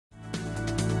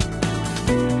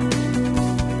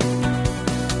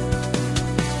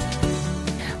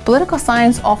Political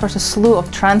science offers a slew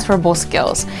of transferable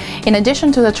skills. In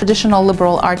addition to the traditional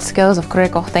liberal arts skills of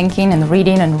critical thinking and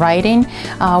reading and writing,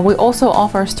 we also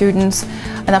offer students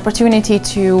an opportunity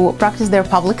to practice their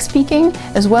public speaking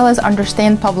as well as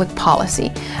understand public policy,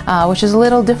 which is a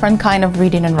little different kind of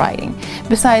reading and writing.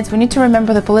 Besides, we need to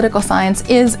remember that political science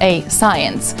is a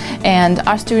science, and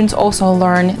our students also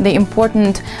learn the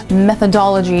important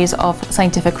methodologies of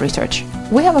scientific research.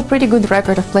 We have a pretty good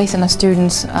record of placing our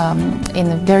students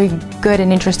in very good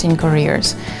and interesting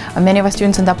careers. Many of our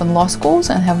students end up in law schools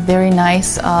and have very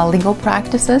nice legal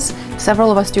practices.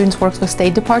 Several of our students work for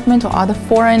State Department or other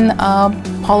foreign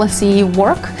policy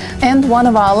work. And one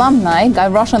of our alumni, Guy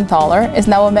Roschenthaler, is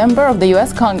now a member of the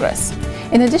US Congress.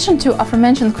 In addition to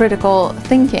aforementioned critical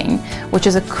thinking, which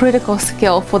is a critical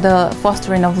skill for the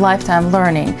fostering of lifetime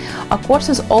learning, our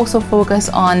courses also focus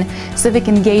on civic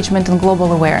engagement and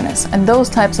global awareness, and those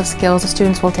types of skills the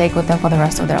students will take with them for the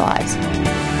rest of their lives.